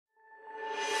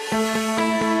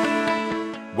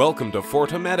Welcome to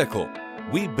Forta Medical.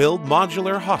 We build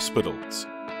modular hospitals.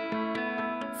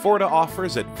 Forta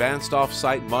offers advanced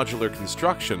off-site modular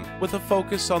construction with a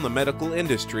focus on the medical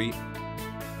industry.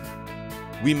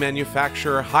 We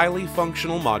manufacture highly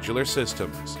functional modular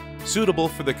systems, suitable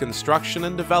for the construction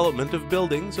and development of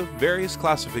buildings of various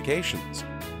classifications.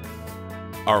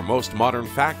 Our most modern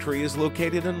factory is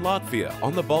located in Latvia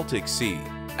on the Baltic Sea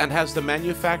and has the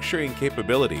manufacturing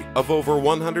capability of over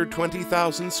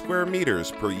 120,000 square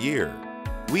meters per year.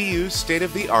 We use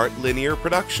state-of-the-art linear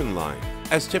production line,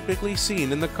 as typically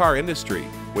seen in the car industry,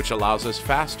 which allows us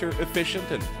faster,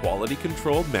 efficient, and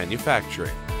quality-controlled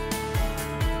manufacturing.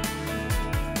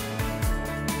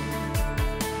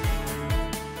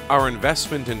 Our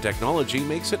investment in technology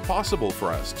makes it possible for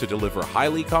us to deliver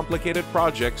highly complicated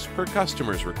projects per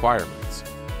customer's requirements.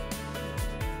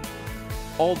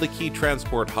 All the key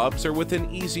transport hubs are within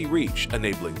easy reach,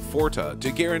 enabling Forta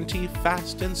to guarantee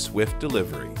fast and swift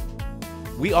delivery.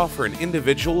 We offer an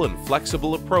individual and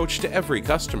flexible approach to every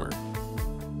customer.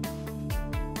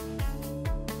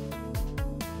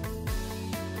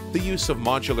 The use of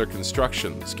modular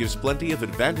constructions gives plenty of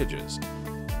advantages.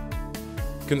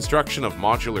 Construction of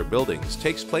modular buildings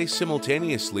takes place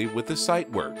simultaneously with the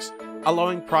site works,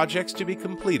 allowing projects to be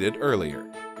completed earlier.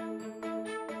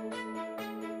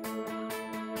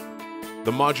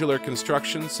 The modular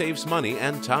construction saves money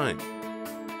and time.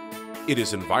 It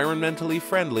is environmentally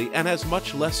friendly and has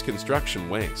much less construction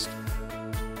waste.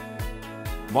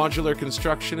 Modular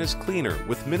construction is cleaner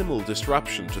with minimal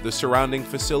disruption to the surrounding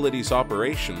facility's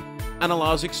operation and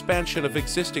allows expansion of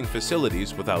existing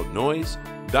facilities without noise,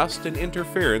 dust, and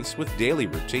interference with daily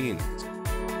routines.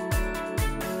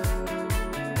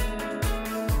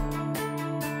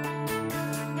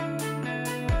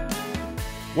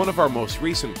 One of our most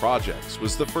recent projects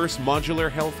was the first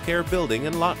modular healthcare building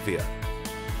in Latvia.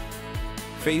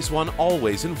 Phase 1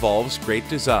 always involves great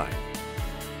design.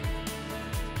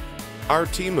 Our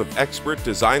team of expert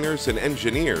designers and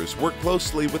engineers work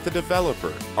closely with the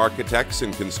developer, architects,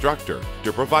 and constructor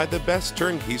to provide the best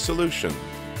turnkey solution.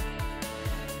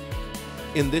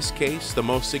 In this case, the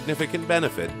most significant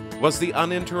benefit was the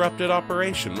uninterrupted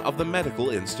operation of the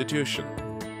medical institution.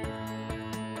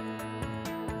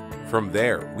 From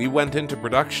there, we went into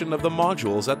production of the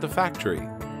modules at the factory.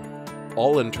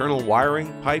 All internal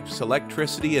wiring, pipes,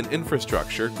 electricity, and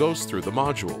infrastructure goes through the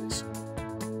modules.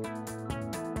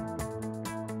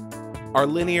 Our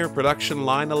linear production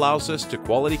line allows us to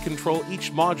quality control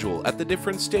each module at the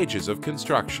different stages of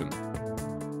construction.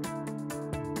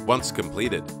 Once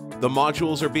completed, the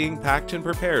modules are being packed and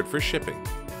prepared for shipping.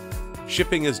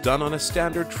 Shipping is done on a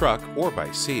standard truck or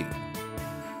by sea.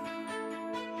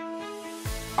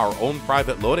 Our own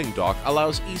private loading dock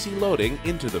allows easy loading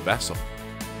into the vessel.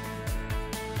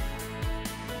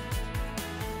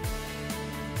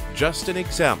 Just an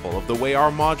example of the way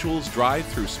our modules drive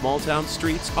through small-town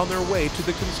streets on their way to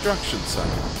the construction site.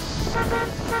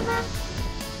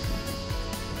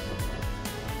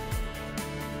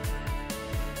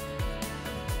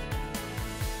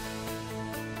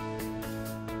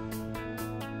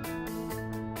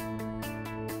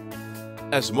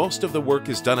 As most of the work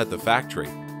is done at the factory,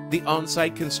 the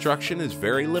on-site construction is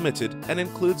very limited and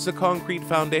includes the concrete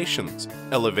foundations,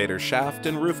 elevator shaft,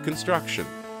 and roof construction.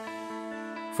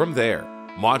 From there,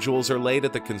 modules are laid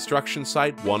at the construction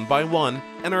site one by one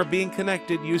and are being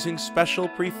connected using special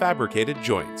prefabricated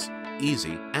joints,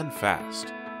 easy and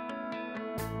fast.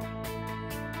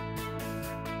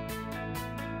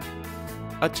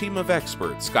 A team of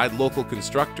experts guide local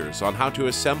constructors on how to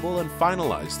assemble and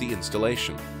finalize the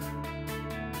installation.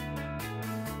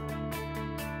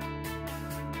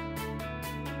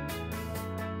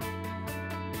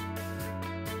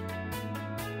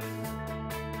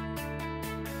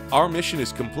 Our mission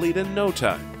is complete in no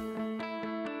time.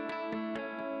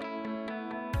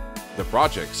 The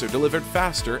projects are delivered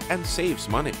faster and saves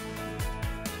money.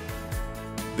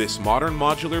 This modern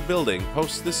modular building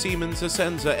hosts the Siemens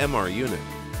Essenza MR unit,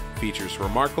 features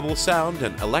remarkable sound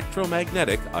and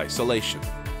electromagnetic isolation.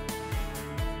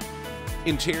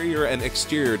 Interior and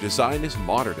exterior design is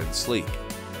modern and sleek.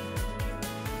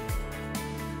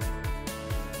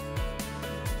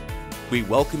 We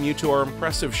welcome you to our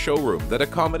impressive showroom that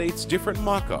accommodates different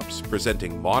mock-ups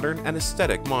presenting modern and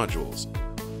aesthetic modules.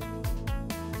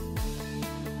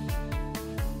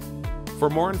 For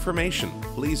more information,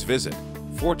 please visit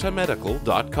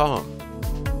fortamedical.com.